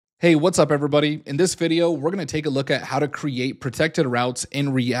Hey, what's up everybody? In this video, we're going to take a look at how to create protected routes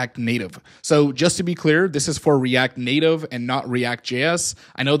in React Native. So just to be clear, this is for React Native and not React.js.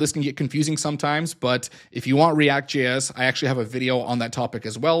 I know this can get confusing sometimes, but if you want React.js, I actually have a video on that topic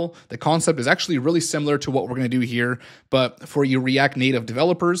as well. The concept is actually really similar to what we're going to do here, but for you React Native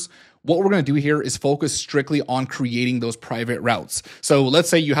developers, what we're going to do here is focus strictly on creating those private routes. So let's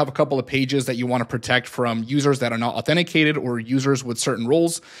say you have a couple of pages that you want to protect from users that are not authenticated or users with certain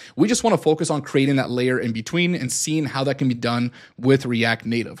roles. We just want to focus on creating that layer in between and seeing how that can be done with React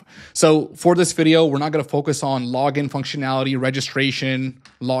Native. So for this video, we're not going to focus on login functionality, registration,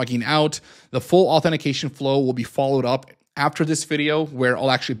 logging out. The full authentication flow will be followed up after this video, where I'll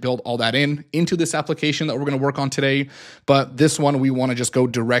actually build all that into this application that we're going to work on today. But this one, we want to just go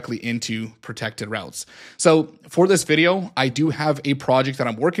directly into protected routes. So for this video, I do have a project that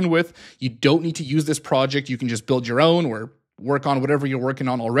I'm working with. You don't need to use this project. You can just build your own or work on whatever you're working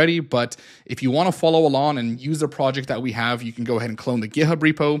on already. But if you want to follow along and use the project that we have, you can go ahead and clone the GitHub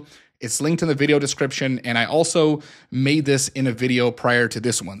repo. It's linked in the video description, and I also made this in a video prior to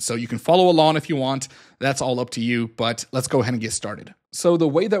this one. So you can follow along if you want. That's all up to you, but let's go ahead and get started. So the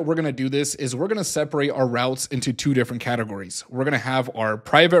way that we're going to do this is we're going to separate our routes into two different categories. We're going to have our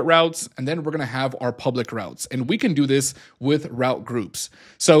private routes, and then we're going to have our public routes. And we can do this with route groups.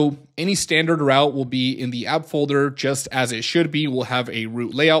 So any standard route will be in the app folder, just as it should be. We'll have a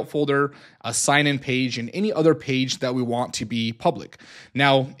route layout folder, a sign-in page, and any other page that we want to be public.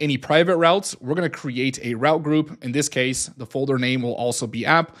 Now, any private routes, we're going to create a route group. In this case, the folder name will also be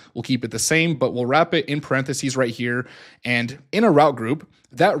app. We'll keep it the same, but we'll wrap it in parentheses right here. And in a route group,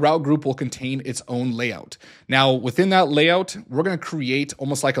 that route group will contain its own layout. Now, within that layout, we're going to create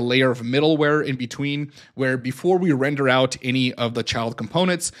almost like a layer of middleware in between, where before we render out any of the child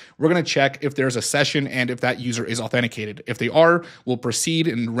components, we're going to check if there's a session and if that user is authenticated. If they are, we'll proceed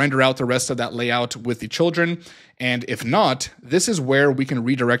and render out the rest of that layout with the children. And if not, this is where we can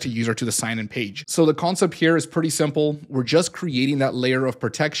redirect a user to the sign-in page. So the concept here is pretty simple. We're just creating that layer of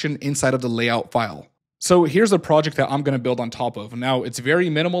protection inside of the layout file. So here's a project that I'm going to build on top of. Now, it's very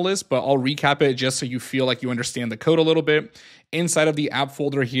minimalist, but I'll recap it just so you feel like you understand the code a little bit. Inside of the app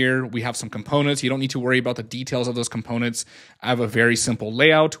folder here, we have some components. You don't need to worry about the details of those components. I have a very simple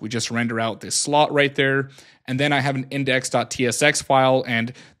layout. We just render out this slot right there. And then I have an index.tsx file,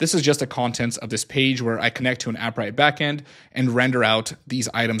 and this is just the contents of this page where I connect to an AppWrite backend and render out these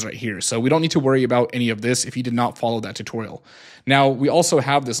items right here. So we don't need to worry about any of this if you did not follow that tutorial. Now, we also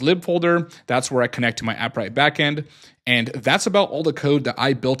have this lib folder. That's where I connect to my AppWrite backend. And that's about all the code that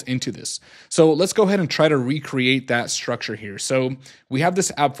I built into this. So let's go ahead and try to recreate that structure here. So we have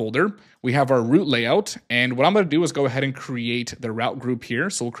this app folder, we have our route layout, and what I'm going to do is go ahead and create the route group here.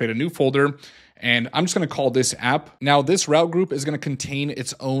 So we'll create a new folder, and I'm just going to call this app. Now this route group is going to contain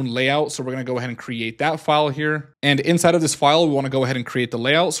its own layout. So we're going to go ahead and create that file here. And inside of this file, we want to go ahead and create the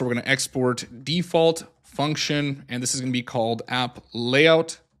layout. So we're going to export default function, and this is going to be called app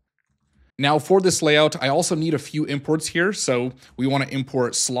layout. Now for this layout, I also need a few imports here. So we want to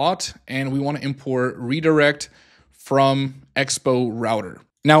import slot, and we want to import redirect from Expo Router.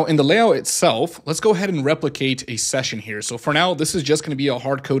 Now in the layout itself, let's go ahead and replicate a session here. So for now, this is just going to be a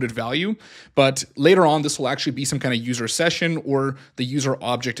hard-coded value, but later on, this will actually be some kind of user session or the user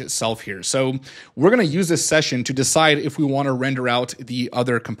object itself here. So we're going to use this session to decide if we want to render out the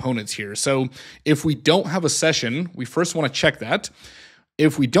other components here. So if we don't have a session, we first want to check that.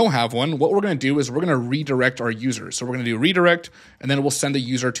 If we don't have one, what we're going to do is we're going to redirect our user. So we're going to do redirect, and then we'll send the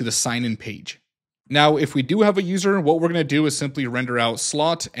user to the sign-in page. Now, if we do have a user, what we're going to do is simply render out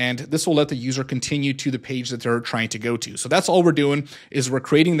slot, and this will let the user continue to the page that they're trying to go to. So that's all we're doing, is we're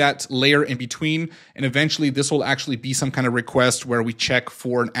creating that layer in between, and eventually this will actually be some kind of request where we check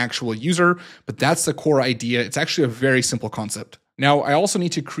for an actual user, but that's the core idea. It's actually a very simple concept. Now, I also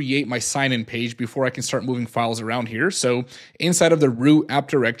need to create my sign-in page before I can start moving files around here. So inside of the root app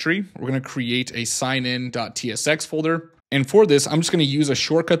directory, we're going to create a signin.tsx folder. And for this, I'm just going to use a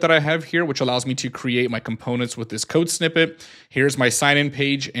shortcut that I have here, which allows me to create my components with this code snippet. Here's my sign-in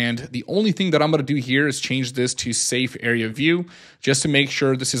page. And the only thing that I'm going to do here is change this to safe area view, just to make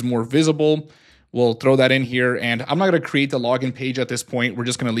sure this is more visible. We'll throw that in here, and I'm not going to create the login page at this point. We're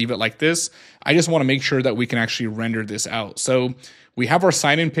just going to leave it like this. I just want to make sure that we can actually render this out. So we have our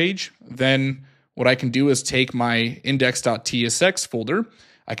sign-in page. Then what I can do is take my index.tsx folder.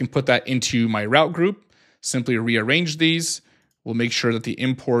 I can put that into my route group. Simply rearrange these. We'll make sure that the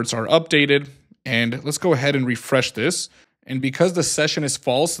imports are updated. And let's go ahead and refresh this. And because the session is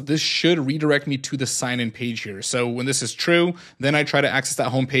false, this should redirect me to the sign-in page here. So when this is true, then I try to access that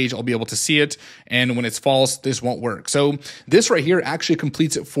home page, I'll be able to see it. And when it's false, this won't work. So this right here actually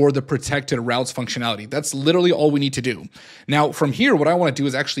completes it for the protected routes functionality. That's literally all we need to do. Now from here, what I want to do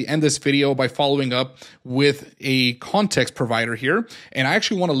is actually end this video by following up with a context provider here. And I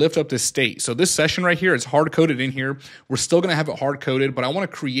actually want to lift up this state. So this session right here is hard-coded in here. We're still going to have it hard-coded, but I want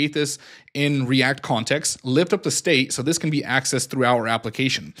to create this in React context, lift up the state so this can be accessed throughout our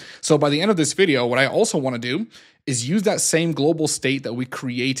application. So by the end of this video, what I also want to do is use that same global state that we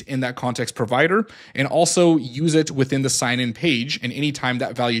create in that context provider and also use it within the sign-in page. And anytime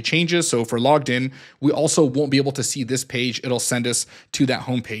that value changes, so if we're logged in, we also won't be able to see this page. It'll send us to that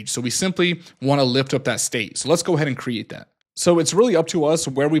home page. So we simply want to lift up that state. So let's go ahead and create that. So it's really up to us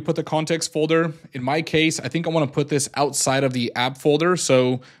where we put the context folder. In my case, I think I want to put this outside of the app folder.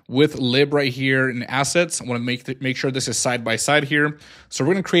 So with lib right here in assets, I want to make sure this is side by side here. So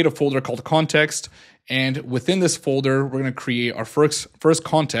we're going to create a folder called context. And within this folder, we're going to create our first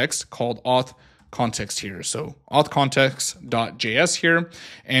context called auth context here. So auth context.js here.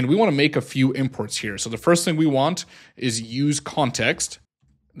 And we want to make a few imports here. So the first thing we want is use context.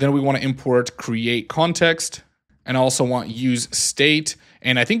 Then we want to import create context. And I also want use state.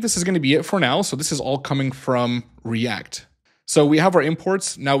 And I think this is going to be it for now. So this is all coming from React. So we have our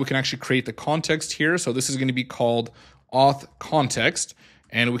imports. Now we can actually create the context here. So this is going to be called auth context.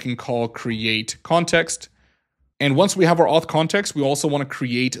 And we can call create context. And once we have our auth context, we also want to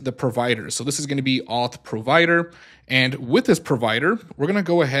create the provider. So this is going to be auth provider. And with this provider, we're going to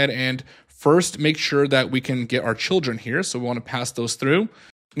go ahead and first make sure that we can get our children here. So we want to pass those through.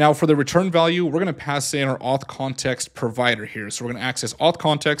 Now for the return value, we're going to pass in our auth context provider here. So we're going to access auth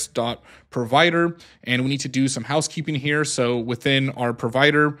context.provider, and we need to do some housekeeping here. So within our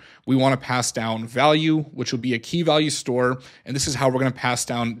provider, we want to pass down value, which will be a key value store. And this is how we're going to pass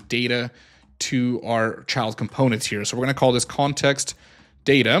down data to our child components here. So we're going to call this context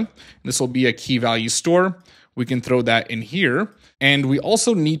data. This will be a key value store. We can throw that in here. And we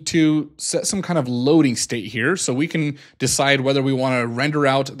also need to set some kind of loading state here so we can decide whether we want to render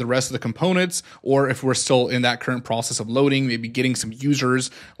out the rest of the components or if we're still in that current process of loading, maybe getting some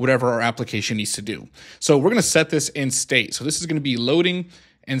users, whatever our application needs to do. So we're going to set this in state. So this is going to be loading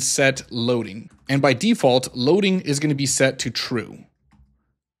and set loading. And by default, loading is going to be set to true.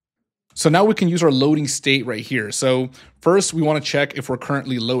 So now we can use our loading state right here. So first we want to check if we're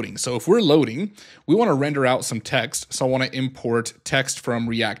currently loading. So if we're loading, we want to render out some text. So I want to import text from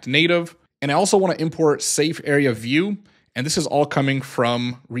React Native. And I also want to import safe area view. And this is all coming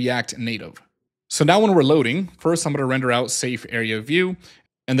from React Native. So now when we're loading, first I'm going to render out safe area view.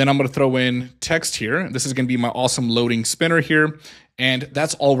 And then I'm going to throw in text here. This is going to be my awesome loading spinner here. And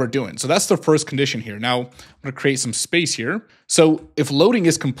that's all we're doing. So that's the first condition here. Now I'm going to create some space here. So if loading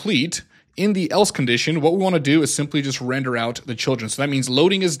is complete, in the else condition, what we want to do is simply just render out the children. So that means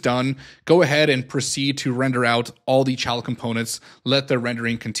loading is done. Go ahead and proceed to render out all the child components. Let the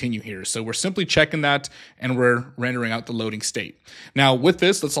rendering continue here. So we're simply checking that and we're rendering out the loading state. Now with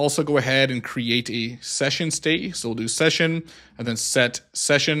this, let's also go ahead and create a session state. So we'll do session and then set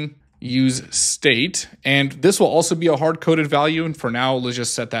session use state. And this will also be a hard-coded value. And for now, let's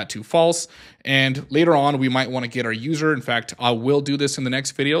just set that to false. And later on, we might want to get our user. In fact, I will do this in the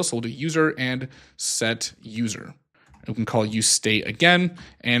next video. So we'll do user and set user. We can call use state again.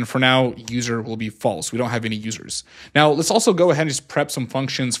 And for now, user will be false. We don't have any users. Now, let's also go ahead and just prep some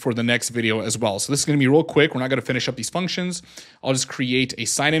functions for the next video as well. So this is going to be real quick. We're not going to finish up these functions. I'll just create a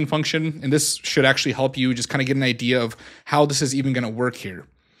sign-in function. And this should actually help you just kind of get an idea of how this is even going to work here.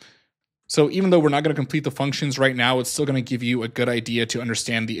 So even though we're not going to complete the functions right now, it's still going to give you a good idea to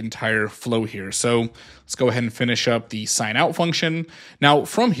understand the entire flow here. So let's go ahead and finish up the sign out function. Now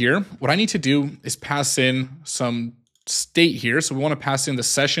from here, what I need to do is pass in some state here. So we want to pass in the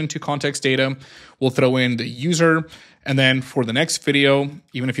session to context data. We'll throw in the user. And then for the next video,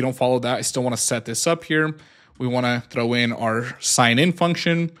 even if you don't follow that, I still want to set this up here. We want to throw in our sign in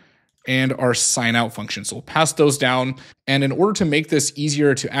function and our sign out function. So we'll pass those down. And in order to make this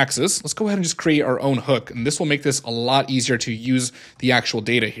easier to access, let's go ahead and just create our own hook. And this will make this a lot easier to use the actual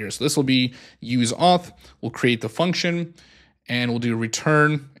data here. So this will be use auth. We'll create the function and we'll do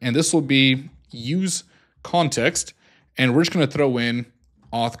return. And this will be use context. And we're just going to throw in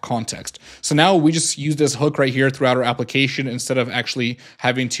auth context. So now we just use this hook right here throughout our application instead of actually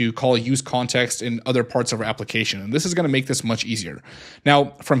having to call use context in other parts of our application. And this is going to make this much easier.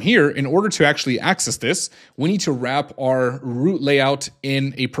 Now, from here, in order to actually access this, we need to wrap our root layout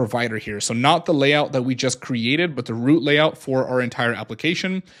in a provider here. So not the layout that we just created, but the root layout for our entire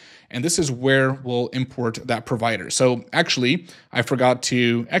application. And this is where we'll import that provider. So actually, I forgot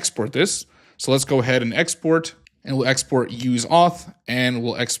to export this. So let's go ahead and export. And we'll export use auth, and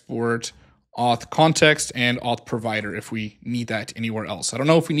we'll export auth context and auth provider if we need that anywhere else. I don't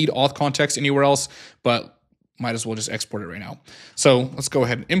know if we need auth context anywhere else, but might as well just export it right now. So let's go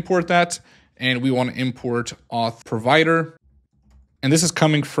ahead and import that. And we want to import auth provider. And this is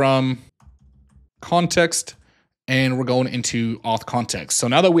coming from context, and we're going into auth context. So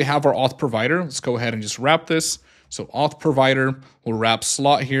now that we have our auth provider, let's go ahead and just wrap this. So auth provider, we'll wrap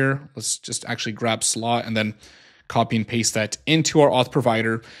slot here. Let's just actually grab slot and then copy and paste that into our auth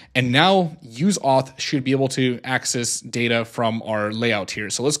provider. And now use auth should be able to access data from our layout here.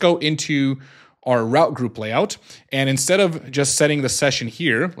 So let's go into our route group layout. And instead of just setting the session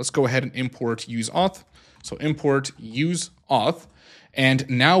here, let's go ahead and import use auth. So import use auth. And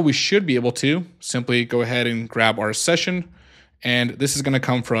now we should be able to simply go ahead and grab our session. And this is going to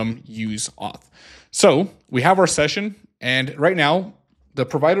come from use auth. So we have our session. And right now, the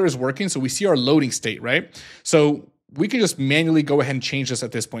provider is working, so we see our loading state, right? So we can just manually go ahead and change this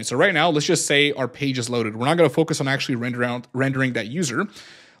at this point. So right now, let's just say our page is loaded. We're not going to focus on actually rendering that user.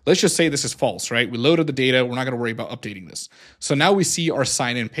 Let's just say this is false, right? We loaded the data. We're not going to worry about updating this. So now we see our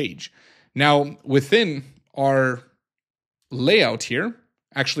sign-in page. Now, within our layout here,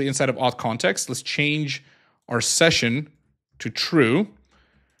 actually inside of auth context, let's change our session to true.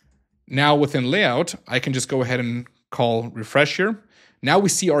 Now within layout, I can just go ahead and call refresh here. Now we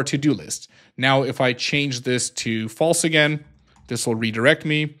see our to-do list. Now, if I change this to false again, this will redirect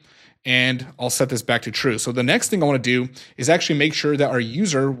me, and I'll set this back to true. So the next thing I want to do is actually make sure that our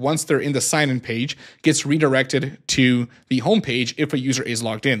user, once they're in the sign-in page, gets redirected to the home page if a user is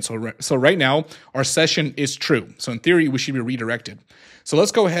logged in. So right now, our session is true. So in theory, we should be redirected. So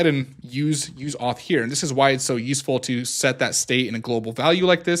let's go ahead and use auth here. And this is why it's so useful to set that state in a global value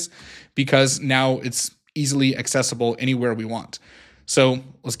like this, because now it's easily accessible anywhere we want. So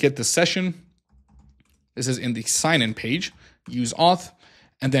let's get the session. This is in the sign-in page, use auth.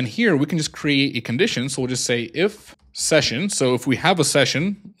 And then here we can just create a condition. So we'll just say if session. So if we have a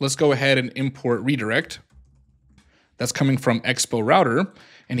session, let's go ahead and import redirect. That's coming from Expo Router.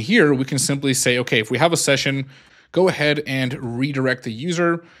 And here we can simply say, okay, if we have a session, go ahead and redirect the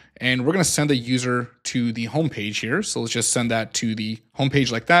user. And we're going to send the user to the home page here. So let's just send that to the home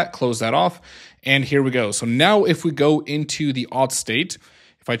page like that, close that off. And here we go. So now if we go into the auth state,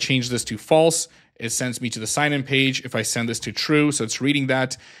 if I change this to false, it sends me to the sign-in page. If I send this to true, so it's reading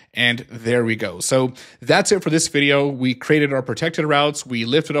that, and there we go. So that's it for this video. We created our protected routes. We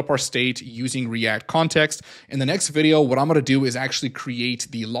lifted up our state using React context. In the next video, what I'm going to do is actually create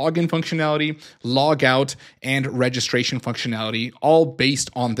the login functionality, log out, and registration functionality, all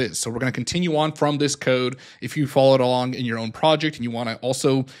based on this. So we're going to continue on from this code. If you followed along in your own project and you want to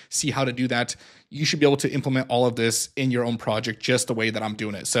also see how to do that, you should be able to implement all of this in your own project just the way that I'm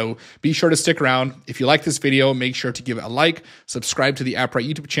doing it. So be sure to stick around. If you like this video, make sure to give it a like, subscribe to the App Right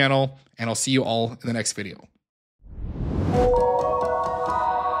YouTube channel, and I'll see you all in the next video.